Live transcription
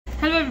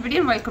Hello everybody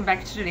and welcome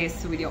back to today's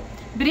video.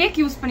 Break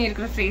use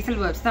பண்ணியிருக்கிற phrasal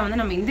verbs தான் வந்து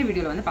நம்ம இந்த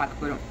வீடியோல வந்து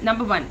பார்க்க போறோம்.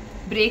 Number 1,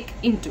 break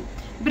into.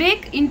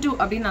 Break into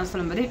அப்படினு நான்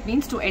சொல்லும்போது it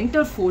means to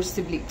enter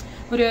forcibly.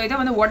 ஒரு இத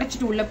வந்து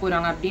உடைச்சிட்டு உள்ள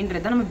போறாங்க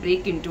அப்படின்றத நம்ம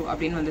break into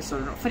அப்படினு வந்து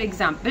சொல்றோம். For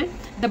example,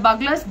 the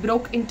burglars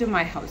broke into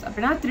my house.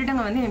 அப்படினா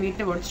திருடங்க வந்து என்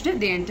வீட்டை உடைச்சிட்டு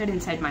they entered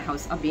inside my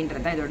house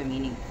அப்படின்றது தான் இதோட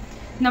meaning.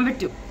 Number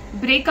 2,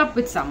 break up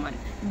with someone.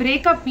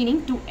 Break up meaning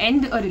to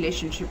end a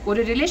relationship.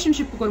 ஒரு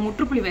ரிலேஷன்ஷிப்புக்கு ஒரு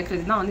முற்றுப்புள்ளி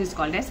வைக்கிறது தான் வந்து is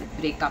called as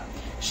break up.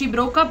 She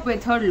broke up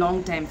with her long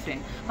time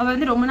friend. அவ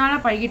வந்து ரொம்ப நாளா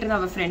பழகிட்டு இருந்த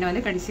அவ friend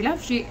வந்து கடைசில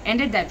she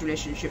ended that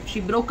relationship.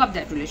 She broke up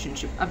that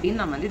relationship அப்படினு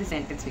நம்ம வந்து இந்த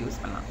சென்டென்ஸ் யூஸ்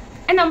பண்ணலாம்.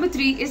 And number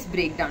 3 is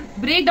breakdown.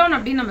 Breakdown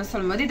அப்படினு நம்ம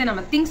சொல்லும்போது இத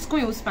நம்ம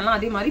thingsக்கும் யூஸ் பண்ணலாம்.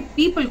 அதே மாதிரி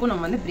peopleக்கும்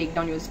நம்ம வந்து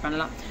breakdown யூஸ்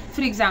பண்ணலாம்.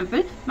 For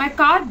example, my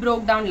car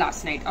broke down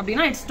last night.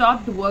 அப்படினா it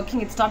stopped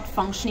working, it stopped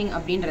functioning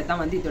அப்படின்றது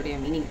தான் வந்து இதோட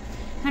meaning.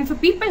 And for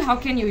people, how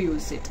can you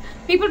use it?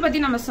 People பத்தி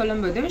நம்ம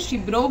சொல்லும்போது she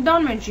broke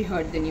down when she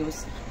heard the news.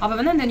 அவ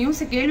வந்து அந்த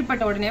நியூஸை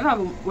கேள்விப்பட்ட உடனே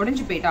அவ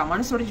உடைஞ்சு போயிட்டா,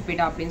 மனசு உடைஞ்சு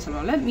போயிட்டா அப்படின்னு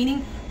சொல்லுவாங்கல்ல,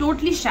 மீனிங்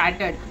totally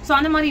shattered. So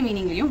அந்த மாதிரி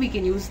மீனிங்லயும் we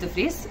can use the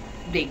phrase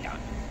breakdown.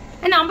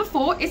 And number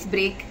 4 is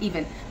break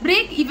even.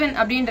 Break even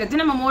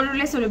அப்படின்றது நம்ம more or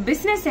less ஒரு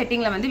business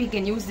settingல வந்து we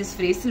can use this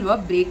phrasal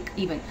verb break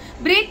even.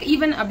 Break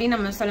even அப்படின்னு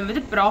நம்ம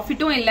சொல்லும்போது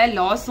ப்ராஃபிட்டும் இல்ல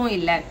லாஸும்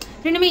இல்ல,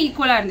 ரெண்டுமே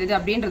ஈக்குவலா இருந்தது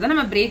அப்படின்றத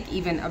நம்ம break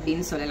even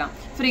அப்படின்னு சொல்லலாம்.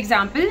 For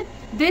example,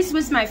 this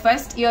was my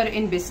first year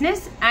in business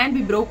and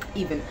we broke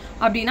even.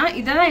 அப்படினா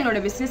இதெல்லாம்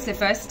என்னோட business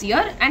first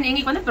year and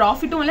எங்களுக்கு வந்து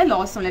ப்ராஃபிட்டும் இல்ல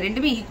லாஸும் இல்ல,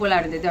 ரெண்டுமே ஈக்குவலா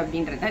இருந்தது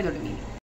அப்படின்றது தான் இதோட மீனிங்.